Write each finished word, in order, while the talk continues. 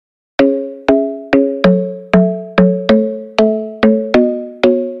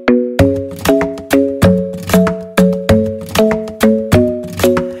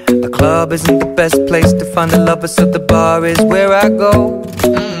best place to find a lover, so the bar is where I go.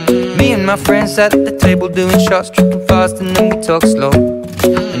 Me and my friends sat at the table doing shots, tripping fast, and then we talk slow.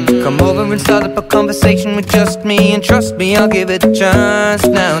 And you come over and start up a conversation with just me, and trust me, I'll give it a chance.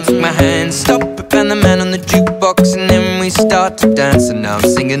 Now take my hand, stop it, and the man on the jukebox, and then we start to dance. And now I'm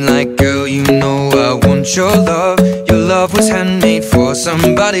singing like, girl, you know I want your love. Your love was handmade for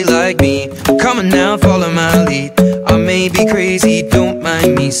somebody like me. Come on now, follow my lead. I may be crazy, don't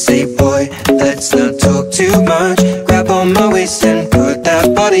mind me. Say, boy, let's not talk too much. Grab on my waist and put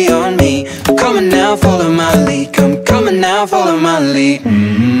that body on me. Come on now, follow my lead. Come on now, follow my lead.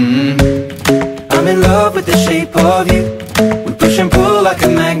 I'm in love with the shape of you. We push and pull like a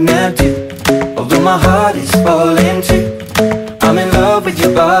magnet do. Although my heart is falling too, I'm in love with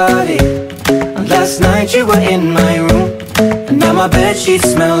your body. And last night you were in my room, and now my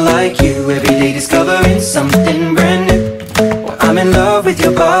bedsheets smell like you. Every day discovering something brand new. Well, I'm in love with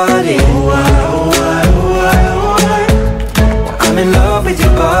your body. I'm in love with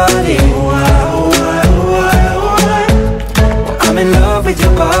your body. I'm in love with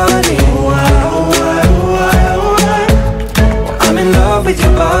your body. I'm in love with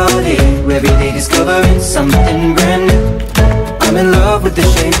your body. Every day discovering something brand new. I'm in love with the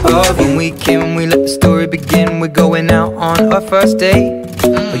shape of you. When we came, we let the story begin. We're going out on our first date.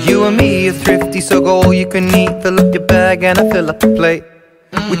 You and me are thrifty, so go all you can eat. Fill up your bag and I fill up the plate.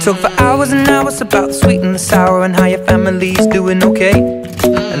 We talk for hours and hours about the sweet and the sour, and how your family's doing okay.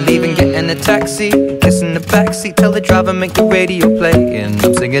 And leaving, getting a taxi, kissing the backseat, tell the driver make the radio play. And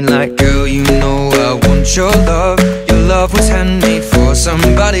I'm singing like, girl, you know I want your love. Your love was handmade for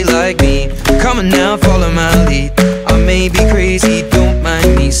somebody like me. Come on now, follow my lead. I may be crazy, don't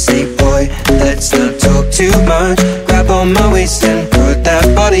mind me. Say, boy, let's not talk too much. Grab on my waist and put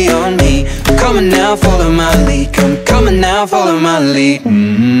that body on me. Come on now, follow my lead. Come on now, follow my lead.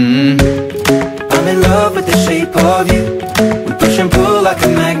 I'm in love with the shape of you. We push and pull like a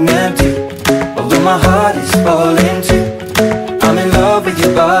magnet do. Although my heart is falling too, I'm in love with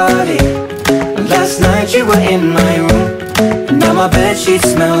your body. Last night you were in my room, and now my bedsheets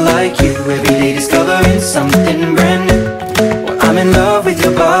smell like you. Every day discovering something brand new. Well, I'm in love with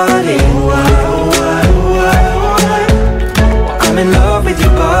your body. I'm in love with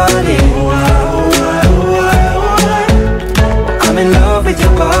your body. I'm in love with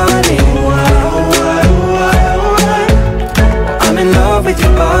your body. I'm in love with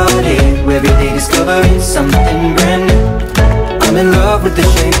your body. Every day discovering something brand new. I'm in love with the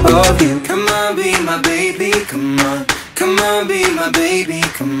shape of you. Come on, be my baby, come on. Come on, be my baby,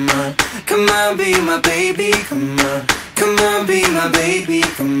 come on. Come on, be my baby, come on. Come on, be my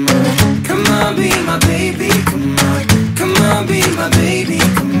baby, come on. Come on, be my baby, come on. Come on, be my baby,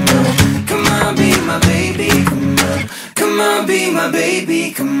 come on. Come on, be my baby, come on. Come on, be my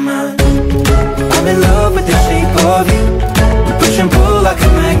baby, come on. I'm in love with the shape of you. We push and pull like a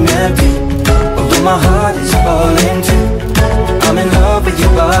magnet do. Although my heart is falling too, I'm in love with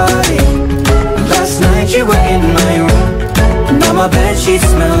your body. Last night you were in my room, now my bedsheets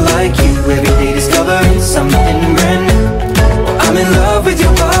smell like you. Every day discovering something brand new. I'm in love with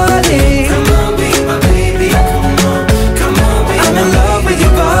your body. Come on, be my baby, come on. Come on, be I'm in love with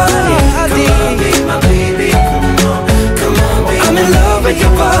your body. Come on, be my baby, come on. Come on, be I'm in love with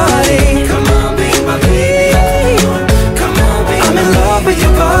your body. Come on, be my baby, come on. Come on, be I'm in love with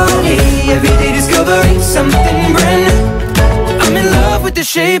your body. Every day discovering something brand new. I'm in love with the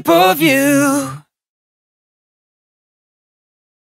shape of you.